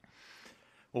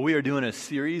Well, we are doing a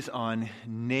series on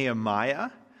Nehemiah,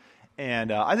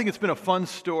 and I think it's been a fun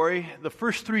story. The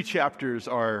first 3 chapters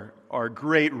are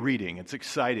great reading. It's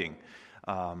exciting.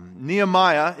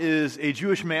 Nehemiah is a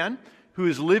Jewish man who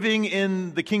is living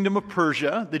in the kingdom of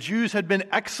Persia. The Jews had been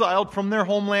exiled from their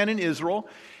homeland in Israel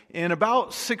in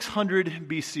about 600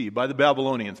 BC by the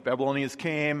Babylonians. Babylonians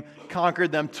came,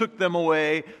 conquered them, took them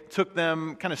away,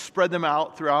 kind of spread them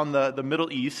out throughout the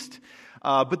Middle East.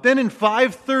 But then in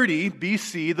 530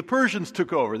 BC, the Persians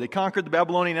took over. They conquered the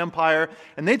Babylonian Empire,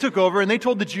 and they took over, and they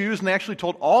told the Jews, and they actually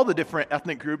told all the different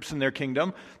ethnic groups in their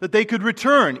kingdom, that they could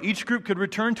return. Each group could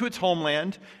return to its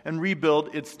homeland and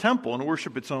rebuild its temple and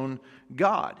worship its own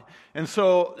God. And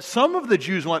so some of the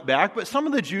Jews went back, but some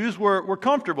of the Jews were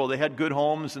comfortable. They had good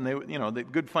homes, and they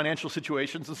had good financial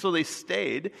situations, and so they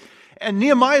stayed. And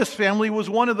Nehemiah's family was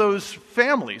one of those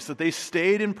families that they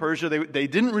stayed in Persia. They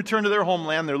didn't return to their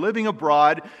homeland. They're living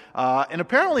abroad. And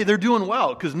apparently they're doing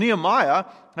well because Nehemiah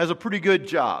has a pretty good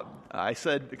job. I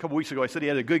said a couple weeks ago, he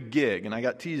had a good gig, and I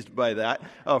got teased by that,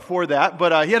 for that.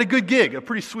 But he had a good gig, a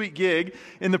pretty sweet gig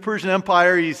in the Persian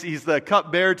Empire. He's the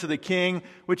cupbearer to the king,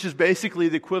 which is basically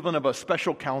the equivalent of a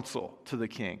special counsel to the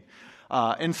king.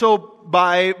 And so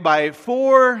by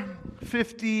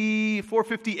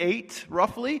 458,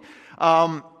 roughly,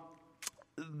 the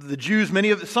Jews,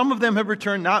 some of them have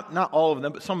returned, not all of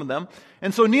them, but some of them.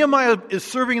 And so Nehemiah is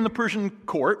serving in the Persian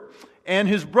court, and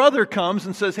his brother comes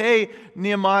and says, "Hey,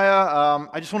 Nehemiah,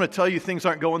 I just want to tell you things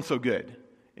aren't going so good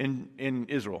in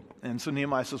Israel." And so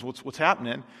Nehemiah says, "What's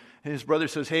happening?" And his brother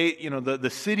says, "Hey,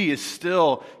 the city is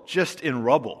still just in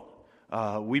rubble.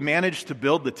 We managed to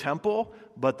build the temple,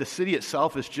 but the city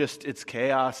itself is it's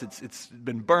chaos. It's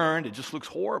been burned. It just looks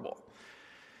horrible."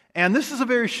 And this is a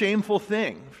very shameful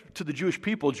thing to the Jewish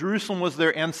people. Jerusalem was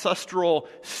their ancestral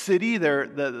city, their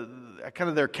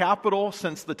capital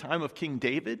since the time of King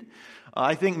David.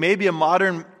 I think maybe a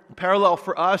modern parallel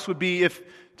for us would be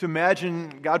to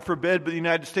imagine, God forbid, but the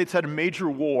United States had a major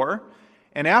war,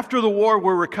 and after the war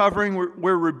we're recovering,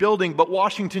 we're rebuilding, but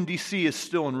Washington, D.C. is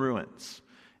still in ruins.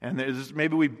 And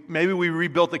maybe we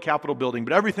rebuilt the Capitol building,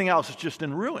 but everything else is just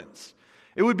in ruins.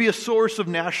 It would be a source of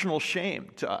national shame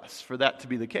to us for that to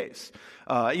be the case.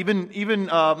 Even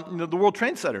the World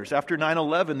Trade Centers after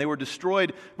 9/11, they were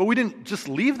destroyed, but we didn't just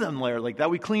leave them there like that.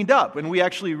 We cleaned up, and we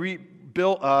actually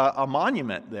rebuilt a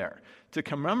monument there to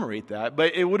commemorate that.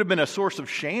 But it would have been a source of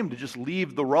shame to just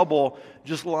leave the rubble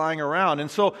just lying around.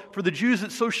 And so for the Jews,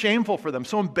 it's so shameful for them,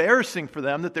 so embarrassing for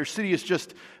them that their city is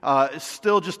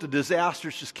still just a disaster,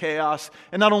 it's just chaos.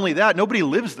 And not only that, nobody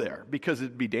lives there because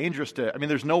it'd be dangerous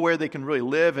there's nowhere they can really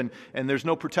live, and there's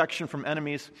no protection from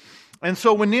enemies. And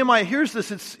so when Nehemiah hears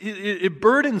this, it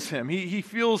burdens him. He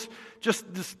feels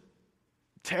just this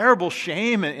terrible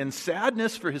shame and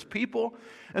sadness for his people.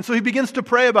 And so he begins to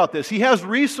pray about this. He has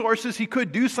resources. He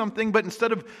could do something, but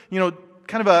instead of,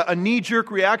 kind of a knee-jerk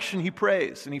reaction, he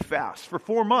prays and he fasts for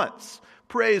 4 months.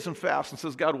 Prays and fasts and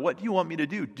says, "God, what do you want me to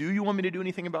do? Do you want me to do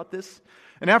anything about this?"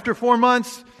 And after 4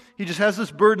 months, he just has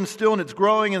this burden still, and it's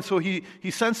growing. And so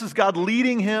he senses God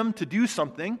leading him to do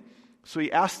something. So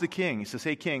he asks the king. He says,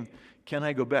 "Hey, king, can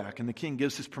I go back?" And the king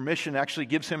gives his permission, actually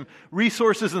gives him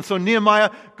resources. And so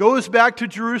Nehemiah goes back to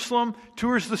Jerusalem,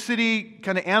 tours the city,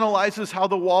 kind of analyzes how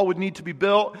the wall would need to be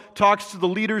built, talks to the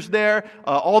leaders there.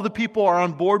 All the people are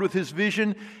on board with his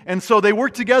vision. And so they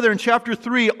work together. In chapter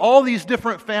 3, all these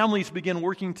different families begin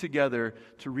working together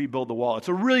to rebuild the wall. It's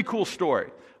a really cool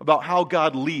story about how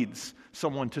God leads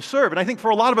someone to serve. And I think for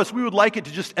a lot of us, we would like it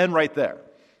to just end right there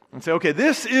and say, okay,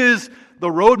 this is the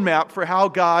roadmap for how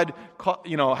God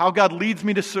leads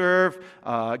me to serve,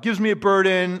 gives me a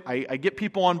burden, I get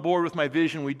people on board with my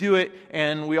vision, we do it,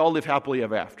 and we all live happily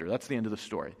ever after. That's the end of the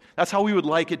story. That's how we would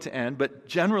like it to end, but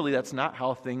generally that's not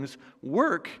how things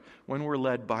work when we're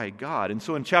led by God. And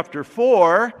so in chapter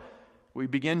 4, we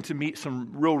begin to meet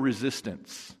some real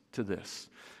resistance to this.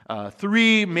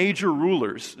 3 major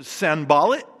rulers: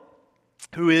 Sanballat,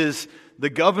 who is the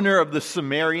governor of the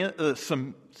Samaria, the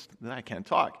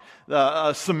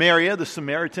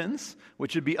Samaritans,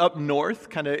 which would be up north,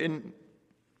 kind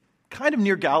of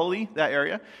near Galilee, that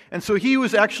area. And so he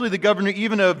was actually the governor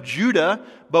even of Judah,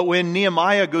 but when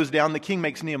Nehemiah goes down, the king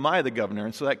makes Nehemiah the governor,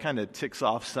 and so that kind of ticks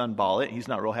off Sanballat. He's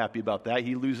not real happy about that.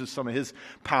 He loses some of his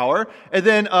power. And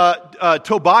then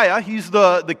Tobiah, he's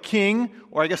the king,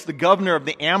 or I guess the governor of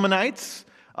the Ammonites,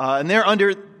 and they're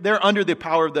under the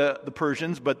power of the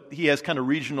Persians, but he has kind of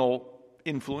regional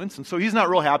influence, and so he's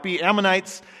not real happy.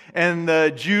 Ammonites and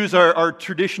the Jews are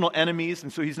traditional enemies,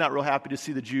 and so he's not real happy to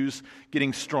see the Jews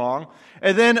getting strong.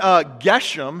 And then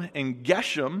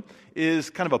Geshem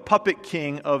is kind of a puppet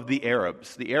king of the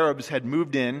Arabs. The Arabs had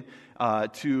moved in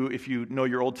to, if you know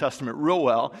your Old Testament real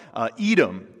well,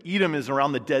 Edom. Edom is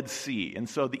around the Dead Sea. And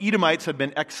so the Edomites had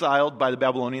been exiled by the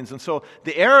Babylonians, and so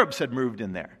the Arabs had moved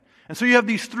in there. And so you have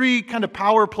these three kind of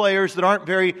power players that aren't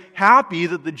very happy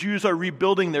that the Jews are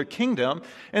rebuilding their kingdom.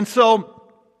 And so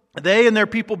they and their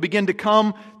people begin to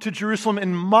come to Jerusalem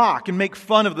and mock and make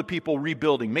fun of the people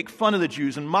rebuilding, make fun of the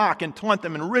Jews and mock and taunt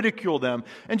them and ridicule them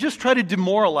and just try to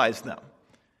demoralize them.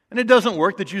 And it doesn't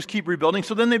work. The Jews keep rebuilding,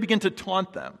 so then they begin to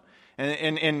taunt them.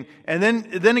 And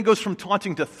then it goes from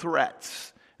taunting to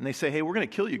threats. And they say, hey, we're going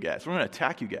to kill you guys. We're going to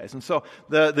attack you guys. And so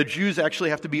the Jews actually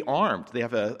have to be armed. They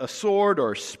have a sword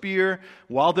or a spear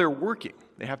while they're working.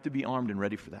 They have to be armed and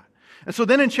ready for that. And so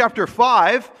then in chapter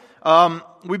 5,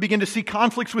 we begin to see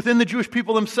conflicts within the Jewish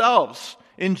people themselves.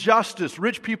 Injustice,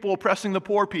 rich people oppressing the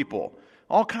poor people.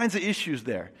 All kinds of issues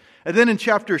there. And then in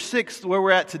chapter 6, where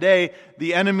we're at today,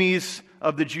 the enemies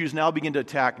of the Jews now begin to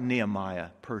attack Nehemiah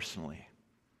personally.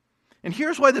 And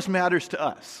here's why this matters to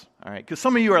us. All right, because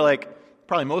some of you are like,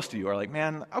 probably most of you are like,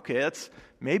 man, okay, that's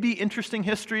maybe interesting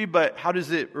history, but how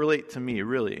does it relate to me,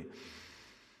 really?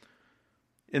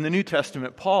 In the New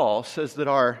Testament, Paul says that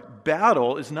our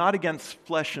battle is not against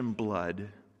flesh and blood,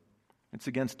 it's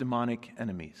against demonic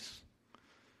enemies.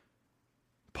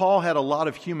 Paul had a lot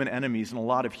of human enemies and a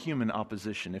lot of human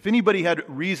opposition. If anybody had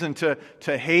reason to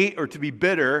hate or to be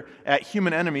bitter at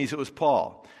human enemies, it was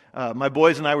Paul. My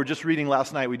boys and I were just reading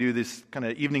last night. We do this kind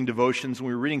of evening devotions, and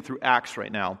we were reading through Acts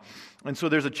right now. And so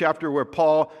there's a chapter where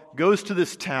Paul goes to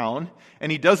this town,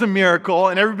 and he does a miracle,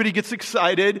 and everybody gets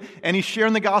excited, and he's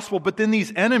sharing the gospel. But then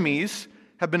these enemies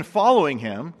have been following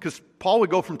him, because Paul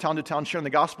would go from town to town sharing the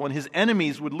gospel, and his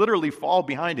enemies would literally fall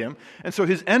behind him. And so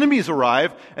his enemies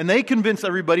arrive, and they convince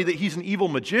everybody that he's an evil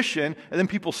magician, and then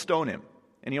people stone him,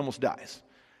 and he almost dies.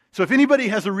 So if anybody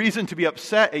has a reason to be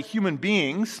upset at human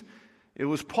beings, it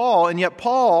was Paul, and yet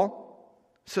Paul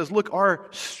says, look, our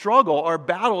struggle, our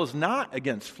battle is not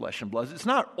against flesh and blood. It's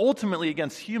not ultimately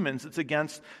against humans. It's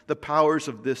against the powers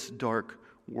of this dark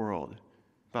world,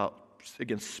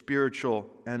 against spiritual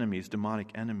enemies,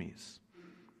 demonic enemies.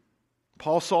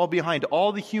 Paul saw behind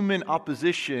all the human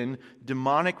opposition,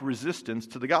 demonic resistance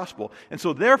to the gospel. And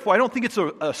so therefore, I don't think it's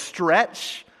a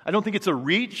stretch. I don't think it's a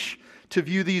reach to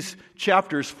view these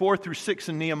chapters 4 through 6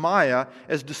 in Nehemiah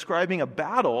as describing a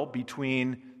battle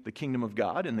between the kingdom of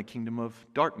God and the kingdom of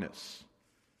darkness.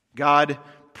 God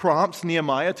prompts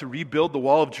Nehemiah to rebuild the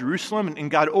wall of Jerusalem,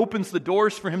 and God opens the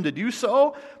doors for him to do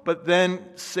so, but then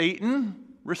Satan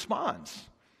responds.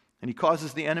 And he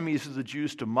causes the enemies of the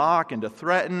Jews to mock and to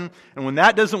threaten. And when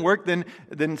that doesn't work,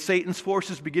 then Satan's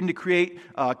forces begin to create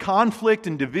conflict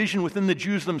and division within the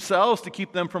Jews themselves to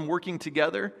keep them from working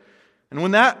together. And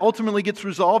when that ultimately gets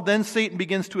resolved, then Satan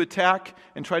begins to attack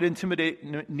and try to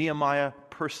intimidate Nehemiah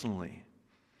personally.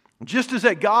 Just as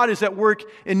that God is at work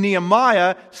in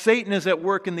Nehemiah, Satan is at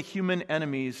work in the human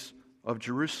enemies of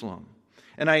Jerusalem.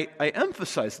 And I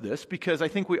emphasize this because I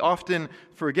think we often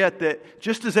forget that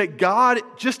just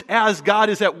as God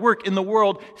is at work in the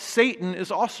world, Satan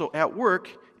is also at work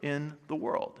in the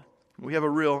world. We have a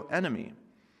real enemy.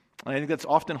 And I think that's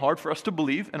often hard for us to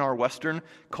believe in our Western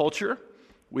culture.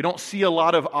 We don't see a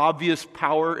lot of obvious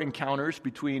power encounters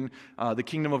between the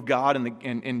kingdom of God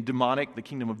and demonic, the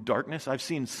kingdom of darkness. I've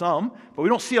seen some, but we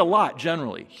don't see a lot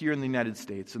generally here in the United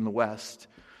States, in the West.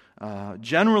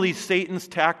 Generally, Satan's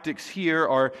tactics here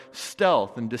are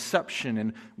stealth and deception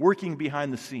and working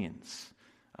behind the scenes.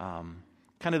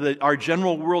 Our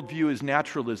general worldview is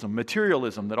naturalism,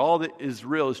 materialism, that all that is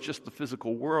real is just the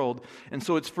physical world. And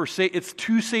so it's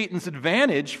to Satan's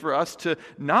advantage for us to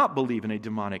not believe in a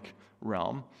demonic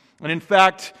realm. And in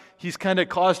fact, he's kind of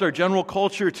caused our general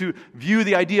culture to view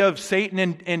the idea of Satan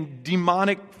and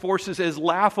demonic forces as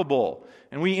laughable.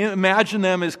 And we imagine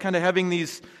them as kind of having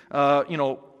these,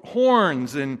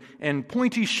 horns and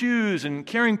pointy shoes and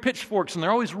carrying pitchforks, and they're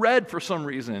always red for some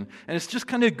reason. And it's just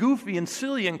kind of goofy and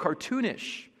silly and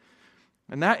cartoonish.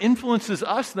 And that influences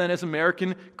us then as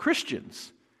American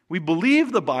Christians. We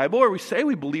believe the Bible, or we say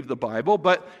we believe the Bible,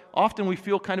 but often we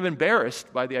feel kind of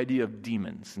embarrassed by the idea of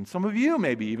demons. And some of you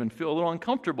maybe even feel a little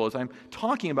uncomfortable as I'm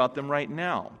talking about them right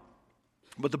now.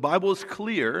 But the Bible is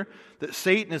clear that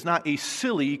Satan is not a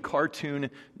silly cartoon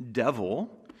devil.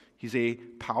 He's a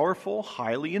powerful,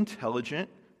 highly intelligent,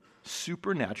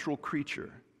 supernatural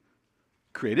creature,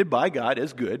 created by God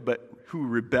as good, but who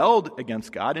rebelled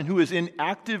against God and who is in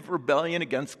active rebellion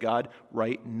against God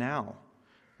right now,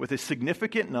 with a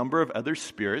significant number of other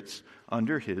spirits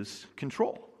under his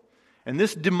control. And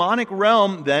this demonic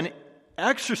realm then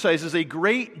exercises a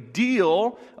great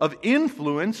deal of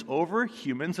influence over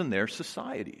humans and their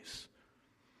societies.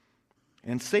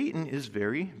 And Satan is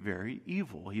very, very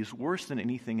evil. He's worse than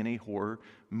anything in a horror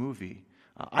movie.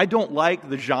 I don't like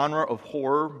the genre of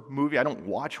horror movie. I don't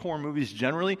watch horror movies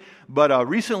generally, but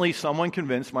recently someone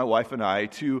convinced my wife and I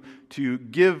to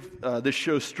give this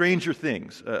show Stranger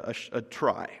Things a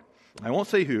try. I won't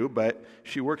say who, but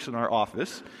she works in our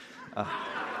office.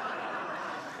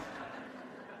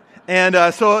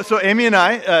 So Amy and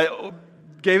I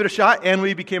gave it a shot, and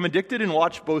we became addicted and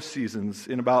watched both seasons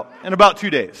in about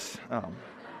 2 days.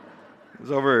 It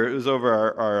was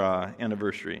over our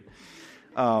anniversary.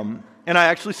 And I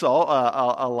actually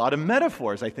saw a lot of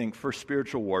metaphors, I think, for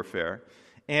spiritual warfare.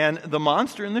 And the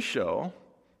monster in the show,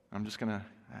 I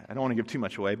don't want to give too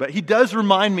much away, but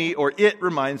it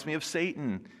reminds me of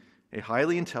Satan, a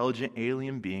highly intelligent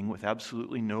alien being with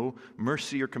absolutely no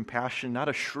mercy or compassion, not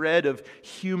a shred of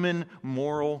human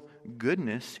moral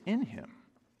goodness in him.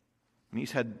 And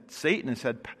Satan has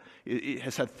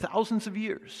had thousands of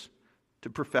years to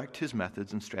perfect his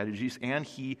methods and strategies, and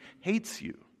he hates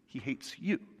you. He hates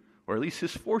you. Or at least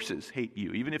his forces hate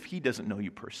you, even if he doesn't know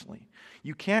you personally.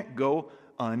 You can't go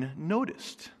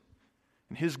unnoticed.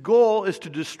 And his goal is to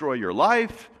destroy your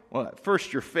life, well, at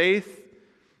first your faith,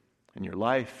 and your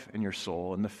life and your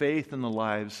soul, and the faith and the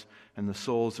lives and the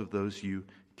souls of those you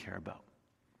care about.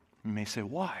 You may say,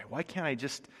 why? Why can't I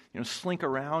just slink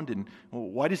around? And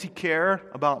why does he care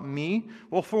about me?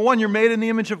 Well, for one, you're made in the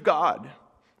image of God.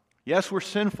 Yes, we're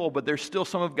sinful, but there's still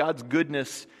some of God's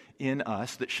goodness in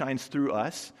us that shines through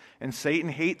us. And Satan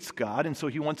hates God, and so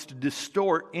he wants to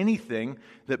distort anything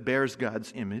that bears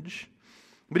God's image.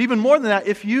 But even more than that,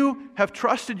 if you have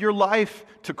trusted your life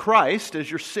to Christ as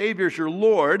your Savior, as your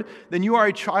Lord, then you are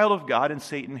a child of God, and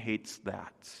Satan hates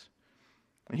that.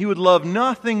 And he would love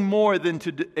nothing more than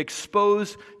to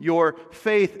expose your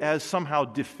faith as somehow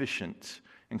deficient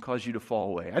and cause you to fall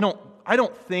away. I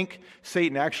don't think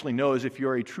Satan actually knows if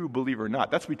you're a true believer or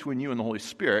not. That's between you and the Holy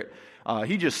Spirit.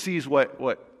 He just sees what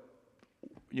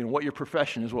your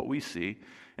profession is, what we see.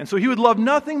 And so he would love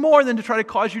nothing more than to try to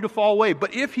cause you to fall away.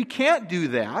 But if he can't do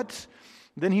that,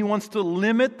 then he wants to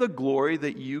limit the glory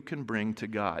that you can bring to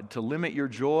God, to limit your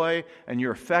joy and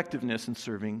your effectiveness in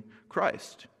serving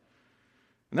Christ.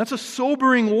 And that's a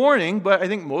sobering warning, but I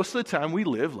think most of the time we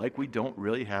live like we don't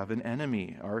really have an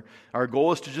enemy. Our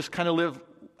goal is to just kind of live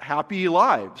happy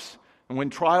lives. And when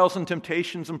trials and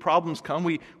temptations and problems come,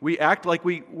 we act like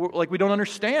we don't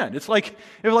understand. It's like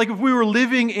if we were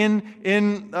living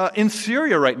in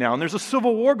Syria right now, and there's a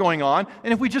civil war going on,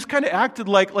 and if we just kind of acted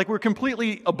like we're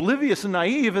completely oblivious and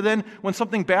naive, and then when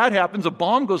something bad happens, a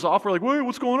bomb goes off, we're like, wait,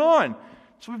 what's going on?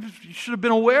 So you should have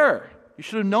been aware. You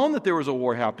should have known that there was a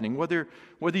war happening, whether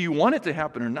you want it to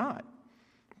happen or not.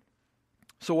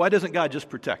 So why doesn't God just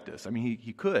protect us? I mean,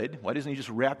 he could. Why doesn't he just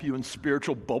wrap you in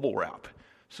spiritual bubble wrap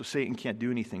so Satan can't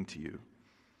do anything to you?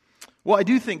 Well, I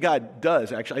do think God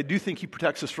does, actually. I do think he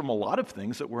protects us from a lot of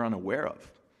things that we're unaware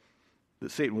of,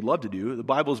 that Satan would love to do. The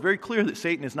Bible is very clear that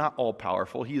Satan is not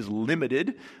all-powerful. He is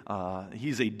limited.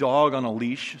 He's a dog on a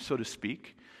leash, so to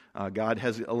speak. God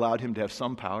has allowed him to have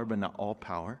some power, but not all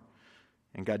power.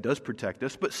 And God does protect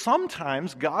us, but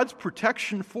sometimes God's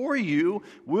protection for you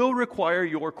will require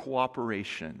your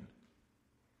cooperation.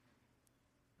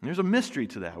 And there's a mystery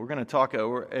to that. We're going to talk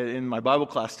in my Bible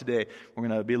class today. We're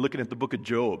going to be looking at the book of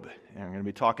Job, and we're going to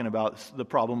be talking about the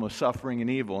problem of suffering and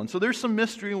evil. And so there's some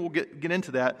mystery, and we'll get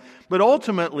into that. But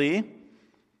ultimately,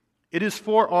 it is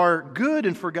for our good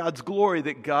and for God's glory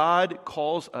that God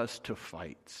calls us to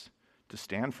fight, to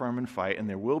stand firm and fight, and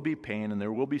there will be pain and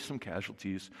there will be some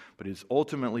casualties, but it is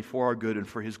ultimately for our good and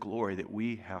for his glory that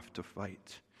we have to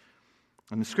fight.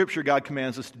 In the Scripture, God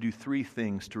commands us to do 3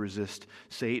 things to resist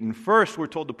Satan. First, we're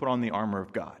told to put on the armor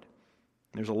of God.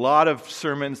 There's a lot of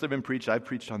sermons that have been preached. I've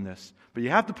preached on this. But you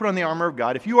have to put on the armor of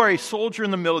God. If you are a soldier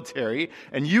in the military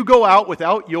and you go out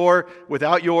without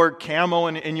your camo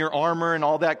and your armor and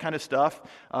all that kind of stuff,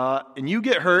 and you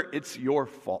get hurt, it's your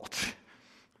fault,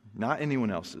 not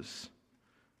anyone else's.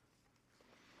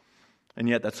 And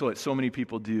yet that's what so many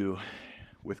people do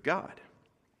with God.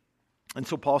 And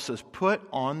so Paul says, put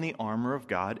on the armor of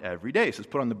God every day. He says,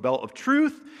 put on the belt of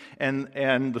truth and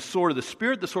the sword of the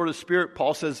Spirit. The sword of the Spirit,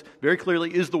 Paul says very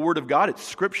clearly, is the Word of God. It's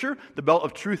Scripture. The belt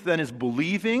of truth then is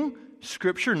believing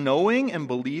Scripture, knowing and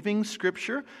believing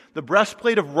Scripture. The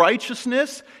breastplate of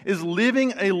righteousness is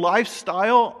living a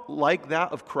lifestyle like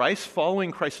that of Christ,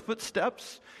 following Christ's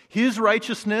footsteps. His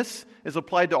righteousness is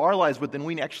applied to our lives, but then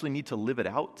we actually need to live it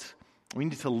out. We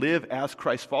need to live as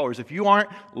Christ's followers. If you aren't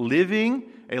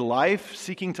living a life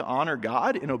seeking to honor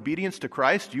God in obedience to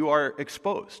Christ, you are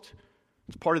exposed.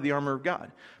 It's part of the armor of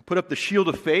God. Put up the shield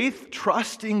of faith,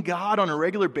 trusting God on a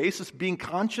regular basis, being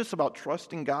conscious about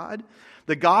trusting God.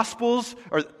 The boots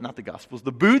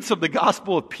of the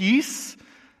gospel of peace.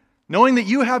 Knowing that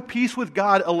you have peace with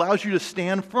God allows you to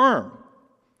stand firm.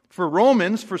 For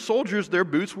Romans, for soldiers, their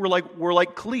boots were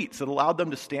like cleats. It allowed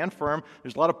them to stand firm.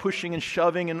 There's a lot of pushing and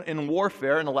shoving in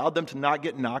warfare, and allowed them to not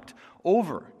get knocked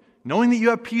over. Knowing that you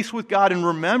have peace with God and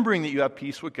remembering that you have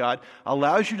peace with God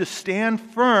allows you to stand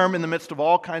firm in the midst of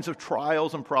all kinds of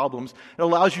trials and problems. It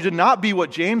allows you to not be what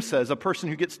James says, a person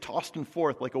who gets tossed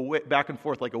back and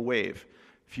forth like a wave.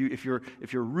 If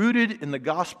you're rooted in the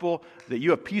gospel that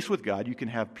you have peace with God, you can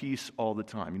have peace all the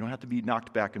time. You don't have to be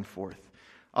knocked back and forth.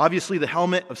 Obviously, the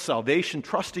helmet of salvation,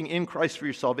 trusting in Christ for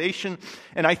your salvation.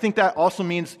 And I think that also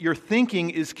means your thinking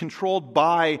is controlled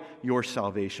by your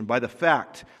salvation, by the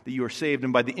fact that you are saved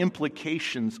and by the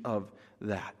implications of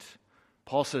that.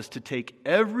 Paul says to take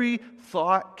every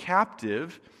thought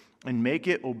captive and make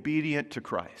it obedient to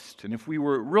Christ. And if we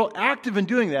were real active in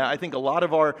doing that, I think a lot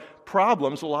of our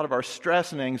problems, a lot of our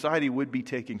stress and anxiety would be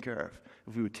taken care of.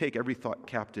 If we would take every thought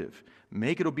captive,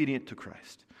 make it obedient to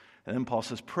Christ. And then Paul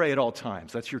says, pray at all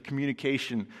times. That's your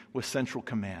communication with central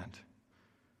command.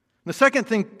 And the second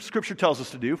thing Scripture tells us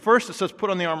to do, first it says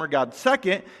put on the armor of God.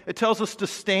 Second, it tells us to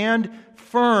stand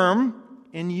firm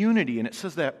in unity. And it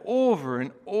says that over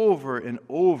and over and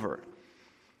over.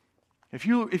 If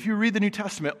you read the New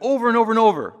Testament over and over and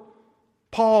over,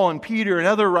 Paul and Peter and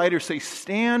other writers say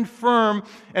stand firm.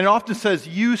 And it often says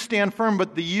you stand firm,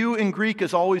 but the you in Greek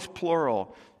is always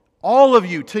plural. All of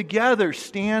you together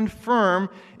stand firm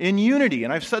in unity.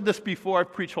 And I've said this before,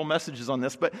 I've preached whole messages on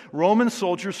this, but Roman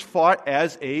soldiers fought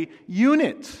as a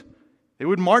unit. They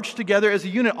would march together as a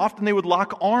unit. Often they would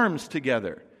lock arms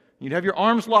together. You'd have your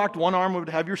arms locked. One arm would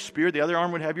have your spear, the other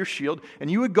arm would have your shield, and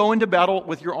you would go into battle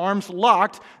with your arms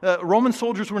locked. Roman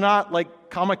soldiers were not like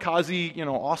kamikaze,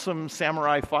 awesome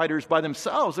samurai fighters by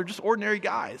themselves. They're just ordinary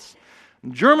guys.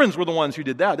 Germans were the ones who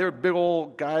did that. They were big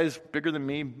old guys, bigger than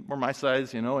me, or my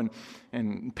size, and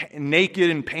naked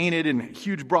and painted and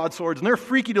huge broadswords. And they're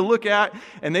freaky to look at,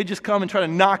 and they just come and try to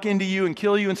knock into you and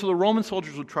kill you. And so the Roman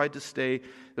soldiers would try to stay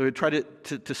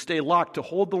locked, to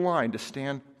hold the line, to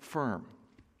stand firm.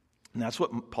 And that's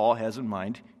what Paul has in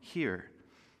mind here.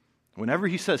 Whenever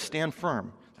he says stand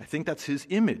firm, I think that's his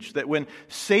image, that when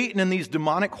Satan and these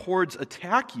demonic hordes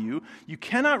attack you, you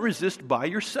cannot resist by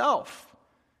yourself.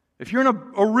 If you're in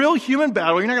a real human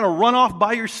battle, you're not going to run off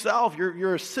by yourself.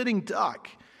 You're a sitting duck.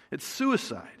 It's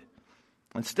suicide.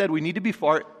 Instead, we need to be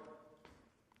fart.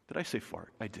 Did I say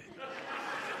fart? I did.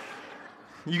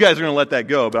 You guys are going to let that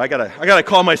go, but I gotta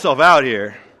call myself out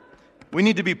here. We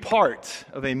need to be part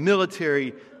of a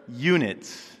military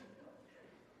unit,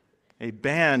 a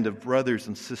band of brothers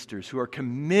and sisters who are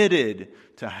committed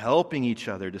to helping each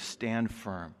other to stand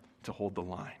firm, to hold the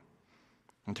line,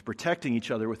 and to protecting each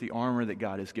other with the armor that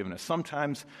God has given us.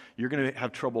 Sometimes you're going to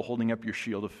have trouble holding up your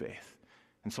shield of faith,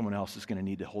 and someone else is going to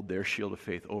need to hold their shield of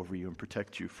faith over you and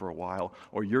protect you for a while,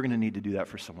 or you're going to need to do that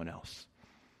for someone else.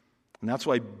 And that's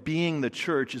why being the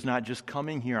church is not just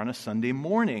coming here on a Sunday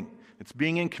morning. It's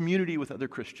being in community with other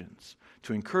Christians,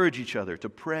 to encourage each other, to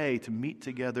pray, to meet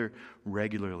together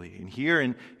regularly. And here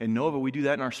in Nova, we do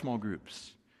that in our small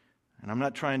groups. And I'm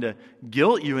not trying to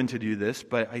guilt you into do this,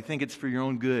 but I think it's for your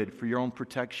own good, for your own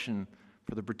protection,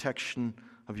 for the protection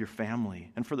of your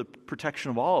family, and for the protection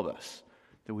of all of us,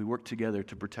 that we work together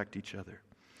to protect each other.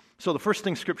 So the first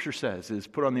thing Scripture says is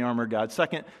put on the armor of God.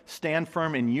 Second, stand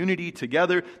firm in unity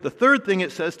together. The third thing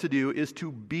it says to do is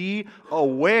to be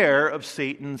aware of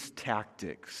Satan's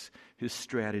tactics, his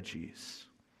strategies.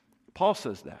 Paul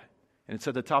says that. And it's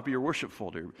at the top of your worship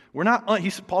folder.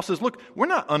 Paul says, look, we're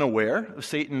not unaware of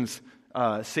Satan's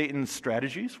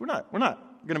strategies. We're not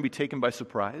going to be taken by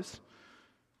surprise.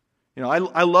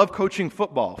 I love coaching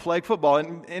football, flag football,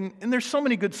 and there's so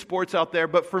many good sports out there.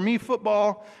 But for me,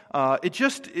 football,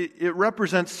 it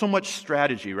represents so much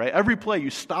strategy, right? Every play, you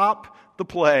stop the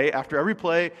play after every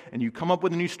play, and you come up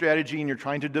with a new strategy, and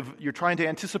you're trying to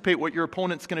anticipate what your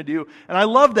opponent's going to do. And I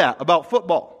love that about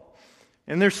football.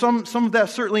 And there's some of that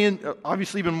certainly,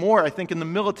 obviously even more, I think, in the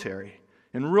military,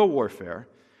 in real warfare.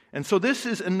 And so this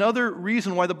is another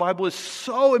reason why the Bible is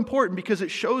so important, because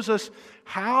it shows us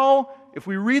how, if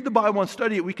we read the Bible and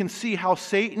study it, we can see how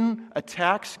Satan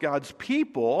attacks God's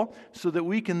people so that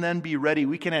we can then be ready.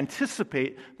 We can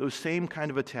anticipate those same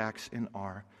kind of attacks in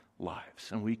our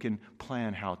lives, and we can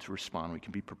plan how to respond. We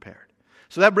can be prepared.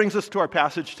 So that brings us to our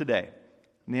passage today,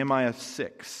 Nehemiah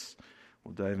 6.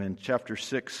 We'll dive in chapter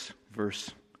 6,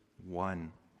 verse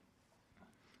 1.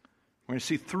 We're going to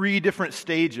see three different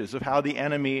stages of how the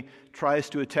enemy tries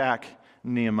to attack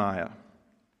Nehemiah.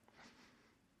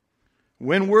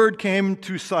 When word came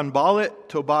to Sanballat,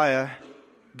 Tobiah,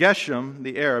 Geshem,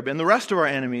 the Arab, and the rest of our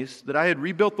enemies that I had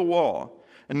rebuilt the wall,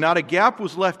 and not a gap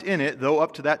was left in it, though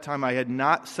up to that time I had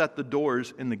not set the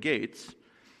doors in the gates,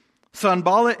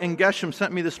 Sanballat and Geshem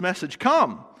sent me this message,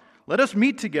 "Come, let us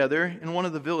meet together in one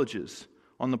of the villages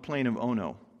on the plain of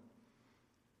Ono."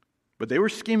 But they were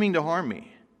scheming to harm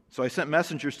me. So I sent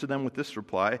messengers to them with this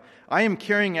reply, "I am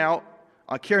carrying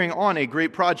on a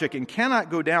great project and cannot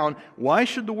go down. Why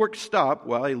should the work stop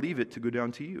while I leave it to go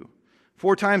down to you?"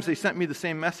 4 times they sent me the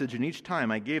same message, and each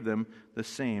time I gave them the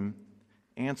same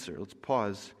answer. Let's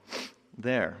pause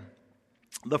there.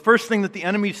 The first thing that the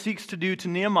enemy seeks to do to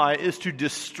Nehemiah is to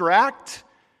distract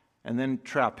and then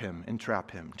entrap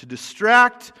him. To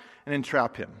distract and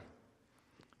entrap him.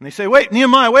 And they say, "Wait,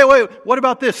 Nehemiah, wait, what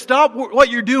about this? Stop what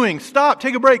you're doing. Stop,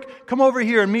 take a break. Come over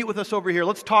here and meet with us over here.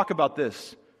 Let's talk about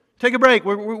this. Take a break.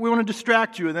 We want to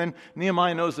distract you." And then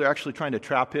Nehemiah knows they're actually trying to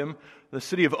trap him. The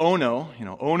city of Ono,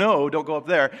 Ono, don't go up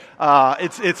there.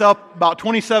 It's up about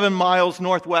 27 miles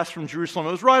northwest from Jerusalem.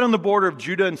 It was right on the border of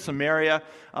Judah and Samaria.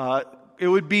 It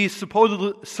would be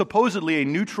supposedly a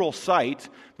neutral site,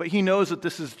 but he knows that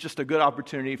this is just a good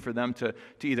opportunity for them to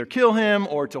either kill him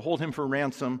or to hold him for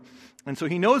ransom. And so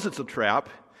he knows it's a trap.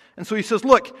 And so he says,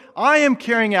 "Look, I am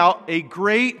carrying out a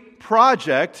great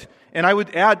project," and I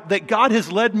would add that God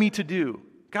has led me to do.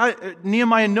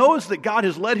 Nehemiah knows that God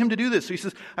has led him to do this. So he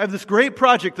says, "I have this great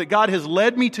project that God has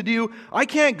led me to do. I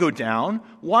can't go down.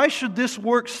 Why should this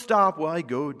work stop while I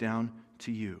go down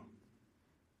to you?"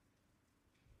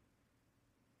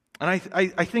 And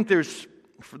I think there's,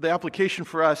 for the application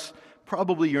for us,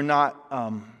 probably you're not,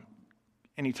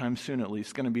 anytime soon at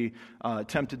least, going to be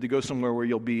tempted to go somewhere where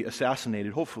you'll be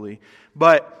assassinated, hopefully.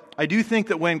 But I do think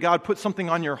that when God puts something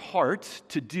on your heart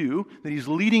to do, that He's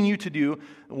leading you to do,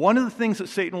 one of the things that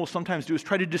Satan will sometimes do is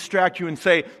try to distract you and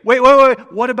say, wait,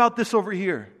 what about this over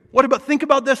here? Think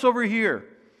about this over here.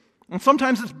 And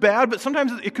sometimes it's bad, but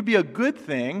sometimes it could be a good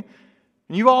thing.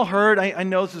 And you've all heard, I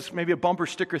know this is maybe a bumper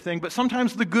sticker thing, but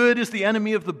sometimes the good is the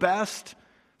enemy of the best.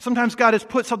 Sometimes God has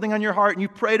put something on your heart and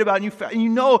you've prayed about it and you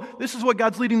know this is what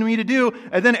God's leading me to do.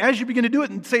 And then as you begin to do it,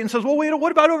 and Satan says, "Well, wait,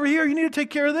 what about over here? You need to take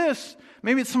care of this."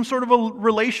 Maybe it's some sort of a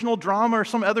relational drama or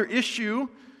some other issue,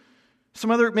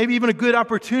 maybe even a good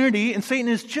opportunity. And Satan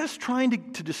is just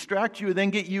trying to distract you and then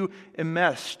get you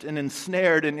enmeshed and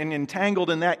ensnared and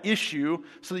entangled in that issue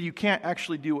so that you can't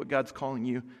actually do what God's calling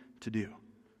you to do.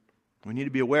 We need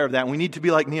to be aware of that. We need to be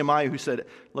like Nehemiah, who said,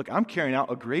 "Look, I'm carrying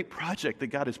out a great project that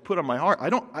God has put on my heart. I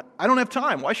don't have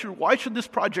time. Why should this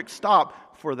project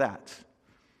stop for that?"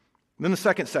 And then the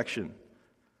second section,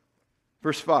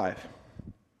 verse 5.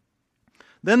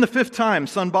 "Then the 5th time,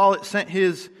 Sanballat sent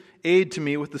his aide to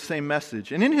me with the same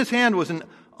message, and in his hand was an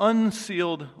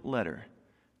unsealed letter."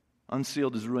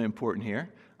 Unsealed is really important here.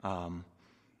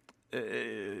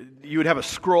 You would have a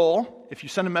scroll. If you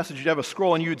send a message, you'd have a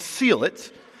scroll, and you would seal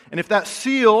it. And if that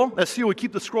seal would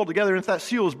keep the scroll together, and if that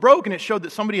seal was broken, it showed that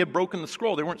somebody had broken the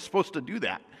scroll. They weren't supposed to do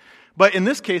that. But in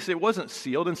this case, it wasn't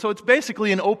sealed, and so it's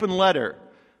basically an open letter.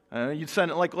 You'd send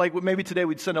it like maybe today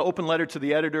we'd send an open letter to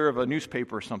the editor of a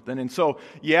newspaper or something. And so,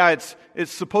 yeah,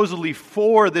 it's supposedly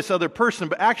for this other person,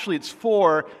 but actually it's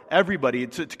for everybody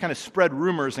to kind of spread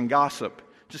rumors and gossip.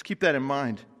 Just keep that in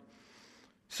mind.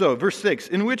 So, verse 6,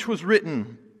 "In which was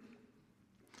written,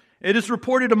 it is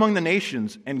reported among the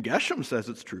nations," and Geshem says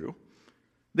it's true,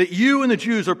 "that you and the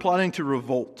Jews are plotting to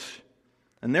revolt,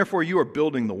 and therefore you are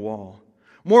building the wall.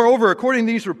 Moreover, according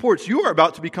to these reports, you are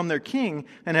about to become their king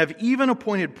and have even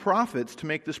appointed prophets to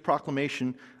make this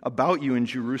proclamation about you in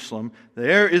Jerusalem.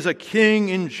 There is a king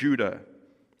in Judah.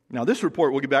 Now this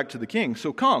report will get back to the king,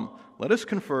 so come, let us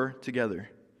confer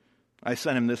together." I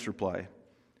sent him this reply,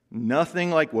 "Nothing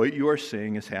like what you are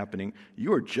saying is happening.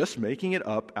 You are just making it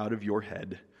up out of your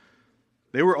head."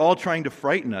 They were all trying to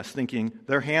frighten us, thinking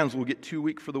their hands will get too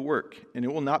weak for the work, and it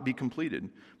will not be completed.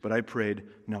 But I prayed,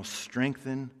 "Now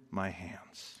strengthen my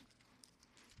hands."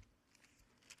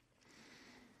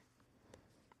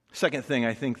 Second thing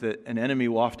I think that an enemy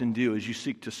will often do as you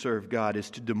seek to serve God is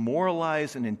to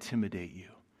demoralize and intimidate you.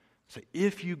 Say,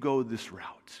 if you go this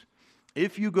route,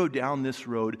 if you go down this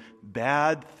road,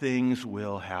 bad things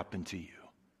will happen to you.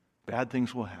 Bad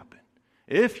things will happen.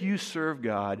 If you serve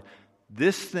God,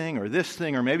 this thing,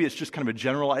 or maybe it's just kind of a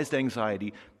generalized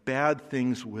anxiety, bad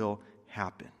things will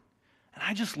happen. And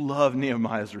I just love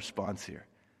Nehemiah's response here.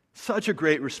 Such a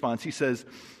great response. He says,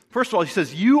 first of all,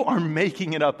 you are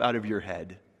making it up out of your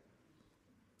head.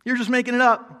 You're just making it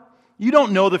up. You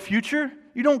don't know the future.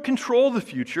 You don't control the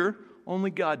future.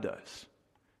 Only God does.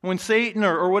 When Satan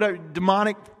or whatever,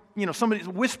 demonic, somebody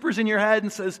whispers in your head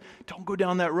and says, "Don't go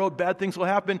down that road, bad things will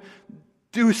happen,"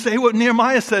 say what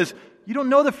Nehemiah says. You don't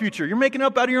know the future. You're making it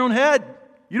up out of your own head.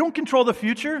 You don't control the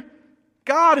future.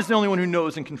 God is the only one who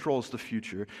knows and controls the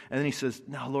future. And then he says,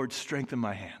 now, Lord, strengthen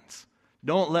my hands.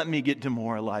 Don't let me get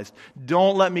demoralized.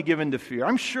 Don't let me give in to fear.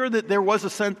 I'm sure that there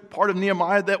was a part of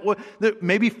Nehemiah that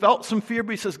maybe felt some fear,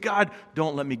 but he says, God,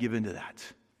 don't let me give into that.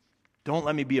 Don't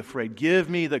let me be afraid. Give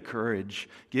me the courage.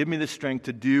 Give me the strength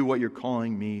to do what you're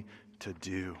calling me to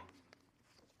do.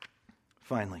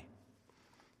 Finally,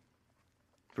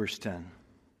 verse 10.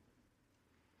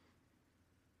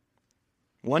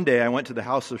 One day I went to the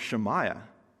house of Shemaiah,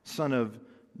 son of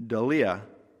Delaiah,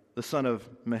 the son of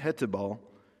Mehetabel,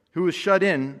 who was shut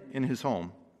in his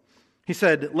home. He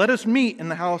said, let us meet in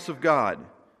the house of God,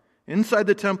 inside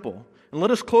the temple, and let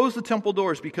us close the temple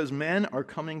doors, because men are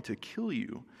coming to kill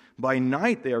you. By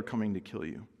night they are coming to kill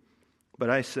you. But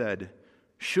I said,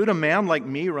 should a man like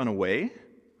me run away?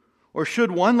 Or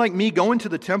should one like me go into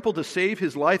the temple to save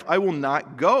his life? I will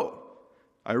not go.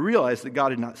 I realized that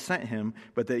God had not sent him,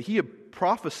 but that he had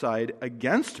prophesied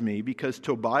against me, because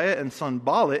Tobiah and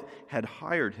Sanballat had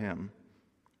hired him.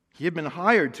 He had been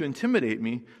hired to intimidate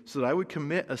me so that I would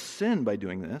commit a sin by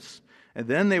doing this, and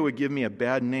then they would give me a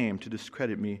bad name to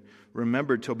discredit me.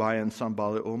 Remember Tobiah and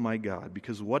Sanballat, oh my God,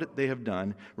 because what they have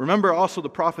done. Remember also the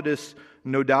prophetess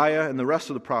Noadiah and the rest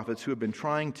of the prophets who have been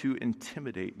trying to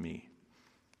intimidate me.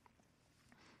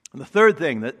 And the third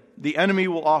thing that the enemy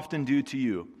will often do to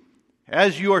you,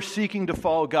 as you are seeking to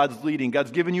follow God's leading,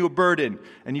 God's given you a burden,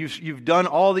 and you've done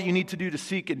all that you need to do to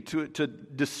seek and to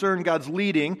discern God's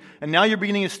leading, and now you're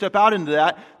beginning to step out into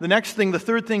that. The next thing, the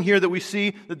third thing here that we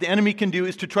see that the enemy can do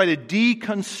is to try to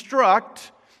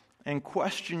deconstruct and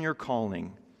question your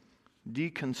calling.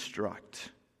 Deconstruct.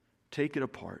 Take it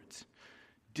apart.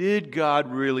 Did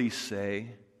God really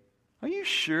say? Are you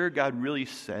sure God really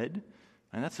said?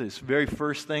 And that's the very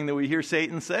first thing that we hear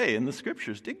Satan say in the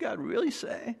Scriptures. Did God really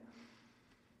say?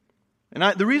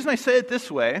 And the reason I say it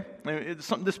this way,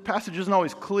 this passage isn't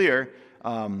always clear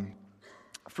from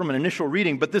an initial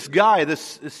reading, but this guy,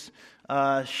 this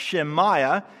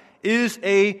Shemaiah, is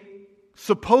a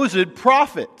supposed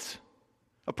prophet.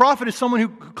 A prophet is someone who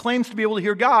claims to be able to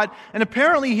hear God, and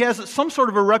apparently he has some sort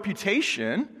of a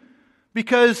reputation,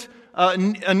 because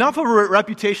enough of a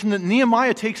reputation that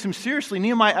Nehemiah takes him seriously.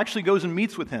 Nehemiah actually goes and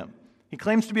meets with him. He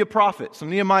claims to be a prophet, so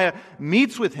Nehemiah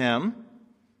meets with him,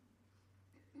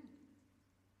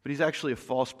 but he's actually a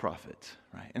false prophet,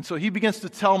 right? And so he begins to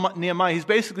tell Nehemiah, he's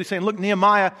basically saying, look,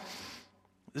 Nehemiah,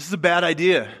 this is a bad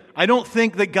idea. I don't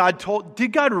think that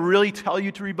did God really tell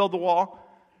you to rebuild the wall?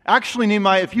 Actually,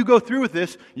 Nehemiah, if you go through with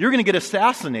this, you're going to get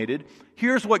assassinated.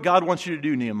 Here's what God wants you to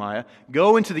do, Nehemiah.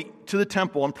 Go to the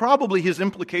temple, and probably his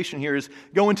implication here is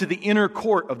go into the inner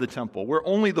court of the temple, where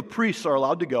only the priests are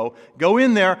allowed to go. Go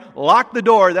in there, lock the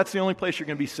door. That's the only place you're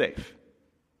going to be safe.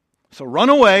 So run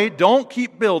away. Don't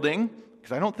keep building,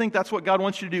 because I don't think that's what God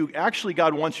wants you to do. Actually,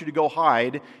 God wants you to go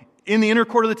hide in the inner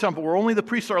court of the temple, where only the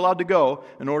priests are allowed to go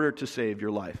in order to save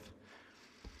your life.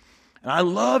 And I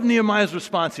love Nehemiah's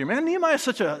response here. Man, Nehemiah is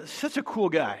such a cool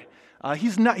guy.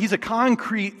 He's a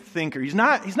concrete thinker. He's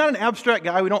not an abstract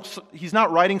guy. He's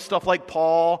not writing stuff like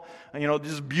Paul,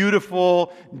 this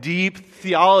beautiful, deep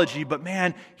theology, but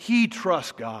man, he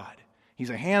trusts God. He's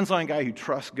a hands-on guy who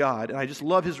trusts God. And I just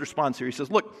love his response here. He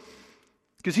says, look,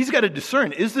 because he's got to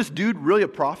discern, is this dude really a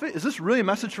prophet? Is this really a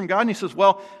message from God? And he says,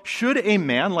 well, should a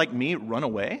man like me run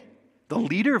away? The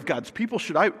leader of God's people,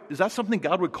 is that something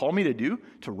God would call me to do?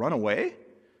 To run away?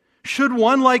 Should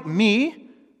one like me,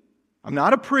 I'm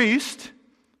not a priest,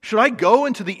 should I go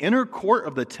into the inner court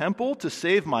of the temple to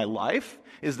save my life?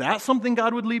 Is that something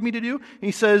God would lead me to do? And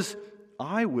he says,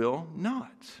 I will not.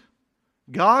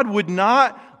 God would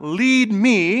not lead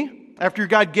me. After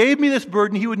God gave me this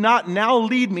burden, he would not now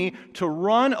lead me to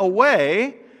run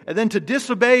away and then to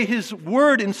disobey his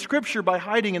word in Scripture by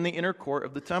hiding in the inner court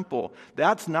of the temple.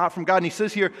 That's not from God. And he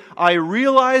says here, I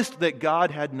realized that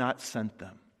God had not sent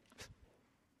them.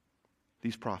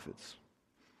 These prophets.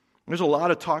 There's a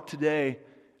lot of talk today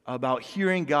about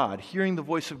hearing God, hearing the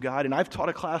voice of God, and I've taught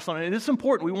a class on it. And it's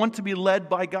important. We want to be led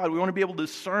by God. We want to be able to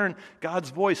discern God's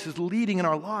voice, his leading in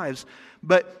our lives.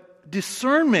 But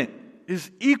discernment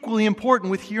is equally important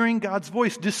with hearing God's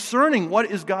voice, discerning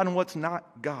what is God and what's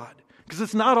not God, because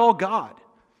it's not all God.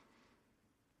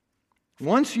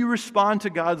 Once you respond to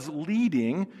God's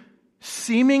leading,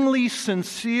 seemingly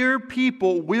sincere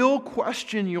people will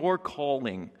question your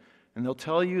calling, and they'll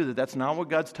tell you that that's not what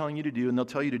God's telling you to do, and they'll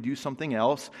tell you to do something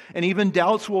else, and even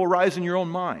doubts will arise in your own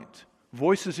mind.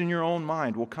 Voices in your own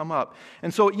mind will come up.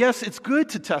 And so, yes, it's good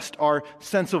to test our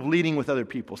sense of leading with other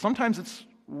people. Sometimes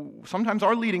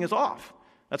our leading is off.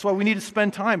 That's why we need to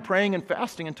spend time praying and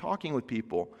fasting and talking with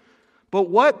people. But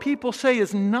what people say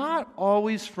is not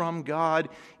always from God,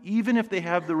 even if they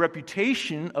have the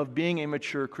reputation of being a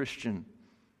mature Christian.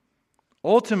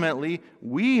 Ultimately,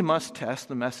 we must test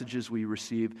the messages we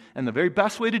receive, and the very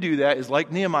best way to do that is,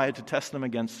 like Nehemiah, to test them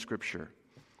against Scripture.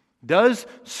 Does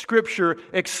Scripture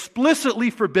explicitly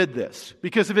forbid this?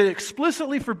 Because if it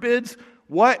explicitly forbids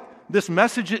what this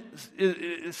message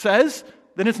says,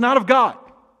 then it's not of God.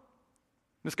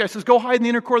 This guy says, go hide in the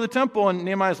inner court of the temple, and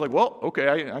Nehemiah's like, well,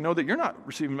 okay, I know that you're not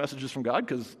receiving messages from God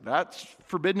because that's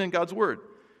forbidden in God's Word.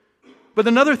 But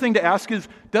another thing to ask is,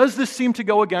 does this seem to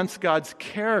go against God's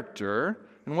character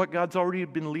and what God's already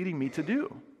been leading me to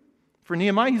do? For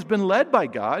Nehemiah, he's been led by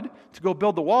God to go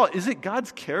build the wall. Is it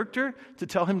God's character to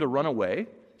tell him to run away?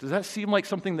 Does that seem like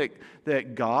something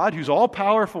that God, who's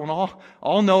all-powerful and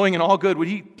all-knowing and all good, would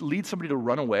he lead somebody to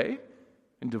run away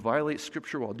and to violate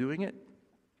Scripture while doing it?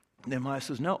 Nehemiah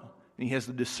says no. And he has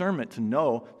the discernment to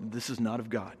know that this is not of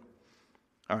God.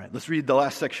 All right, let's read the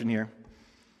last section here.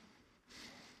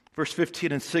 Verse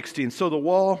 15 and 16. So the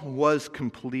wall was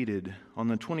completed on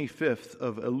the 25th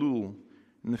of Elul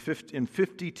in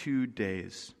 52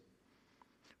 days.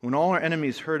 When all our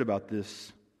enemies heard about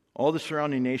this, all the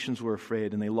surrounding nations were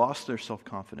afraid, and they lost their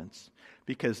self-confidence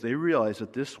because they realized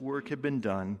that this work had been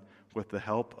done with the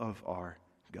help of our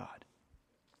God.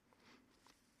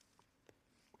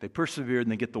 They persevered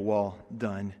and they get the wall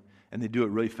done, and they do it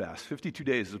really fast. 52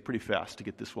 days is pretty fast to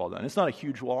get this wall done. It's not a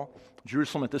huge wall.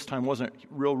 Jerusalem at this time wasn't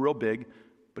real big,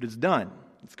 but it's done.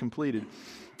 It's completed.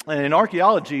 And in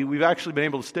archaeology, we've actually been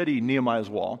able to study Nehemiah's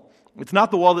wall. It's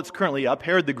not the wall that's currently up.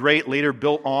 Herod the Great later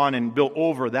built on and built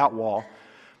over that wall.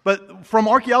 But from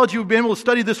archaeology, we've been able to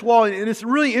study this wall, and it's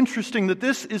really interesting that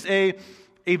this is a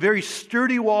very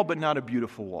sturdy wall, but not a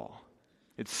beautiful wall.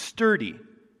 It's sturdy.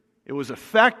 It was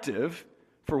effective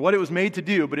for what it was made to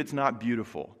do, but it's not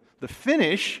beautiful. The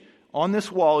finish on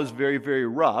this wall is very, very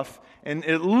rough, and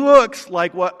it looks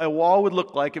like what a wall would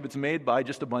look like if it's made by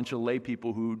just a bunch of lay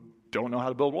people who don't know how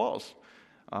to build walls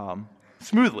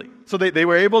smoothly. So they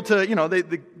were able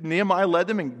to, Nehemiah led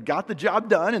them and got the job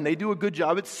done, and they do a good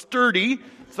job. It's sturdy.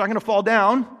 It's not going to fall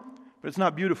down, but it's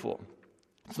not beautiful.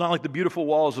 It's not like the beautiful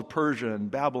walls of Persia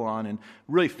and Babylon and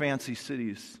really fancy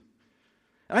cities.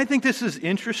 And I think this is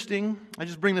interesting. I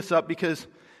just bring this up because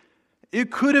it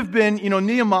could have been,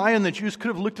 Nehemiah and the Jews could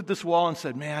have looked at this wall and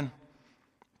said, man,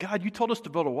 God, you told us to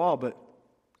build a wall, but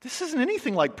this isn't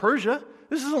anything like Persia.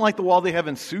 This isn't like the wall they have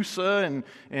in Susa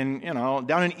and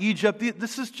down in Egypt.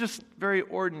 This is just very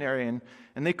ordinary,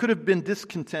 and they could have been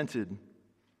discontented.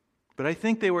 But I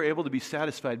think they were able to be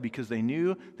satisfied because they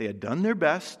knew they had done their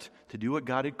best to do what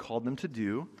God had called them to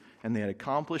do, and they had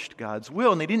accomplished God's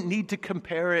will, and they didn't need to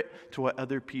compare it to what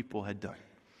other people had done.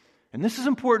 And this is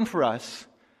important for us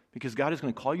because God is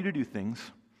going to call you to do things,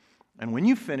 and when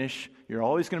you finish, you're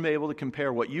always going to be able to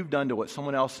compare what you've done to what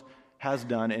someone else has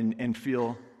done and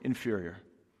feel inferior.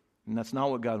 And that's not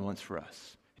what God wants for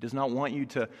us. He does not want you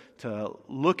to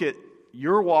look at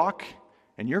your walk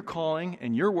and your calling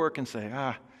and your work and say,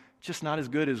 just not as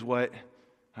good as what,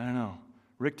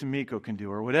 Rick D'Amico can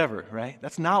do or whatever, right?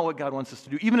 That's not what God wants us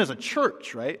to do, even as a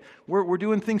church, right? We're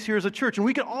doing things here as a church, and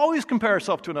we can always compare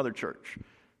ourselves to another church.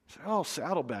 Say,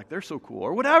 Saddleback, they're so cool,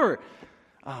 or whatever.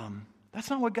 That's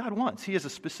not what God wants. He has a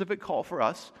specific call for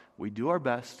us. We do our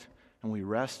best, and we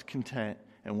rest content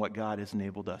in what God has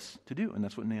enabled us to do, and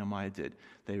that's what Nehemiah did.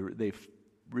 They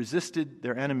resisted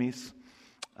their enemies,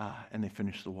 and they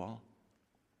finished the wall.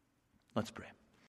 Let's pray.